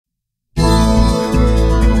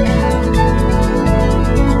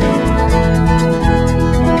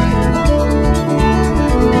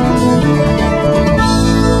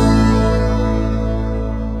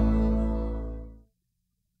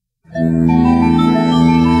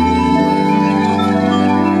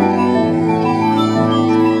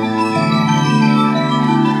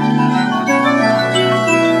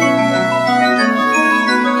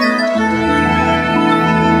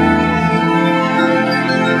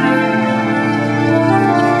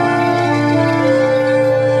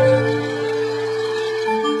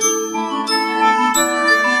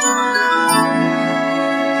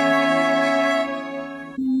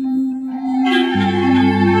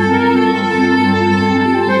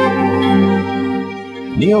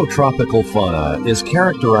Neotropical fauna is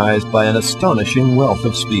characterized by an astonishing wealth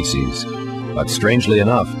of species, but strangely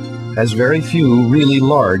enough, has very few really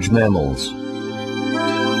large mammals.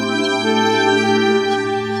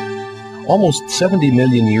 Almost 70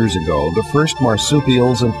 million years ago, the first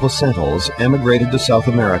marsupials and placentals emigrated to South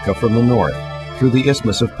America from the north through the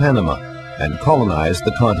Isthmus of Panama and colonized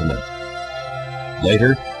the continent.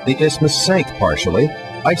 Later, the isthmus sank partially,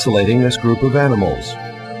 isolating this group of animals.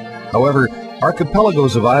 However,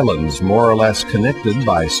 archipelagos of islands more or less connected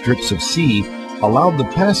by strips of sea allowed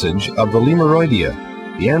the passage of the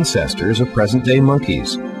Lemuroidea, the ancestors of present-day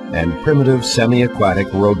monkeys and primitive semi-aquatic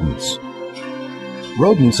rodents.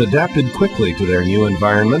 Rodents adapted quickly to their new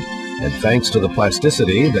environment, and thanks to the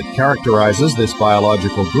plasticity that characterizes this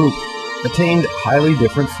biological group, attained highly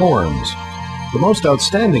different forms, the most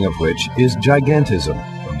outstanding of which is gigantism,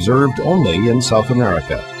 observed only in South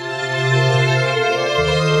America.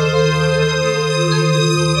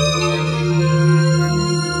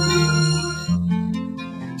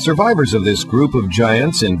 Survivors of this group of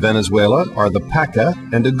giants in Venezuela are the paca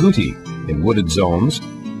and agouti in wooded zones,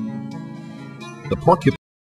 the porcupine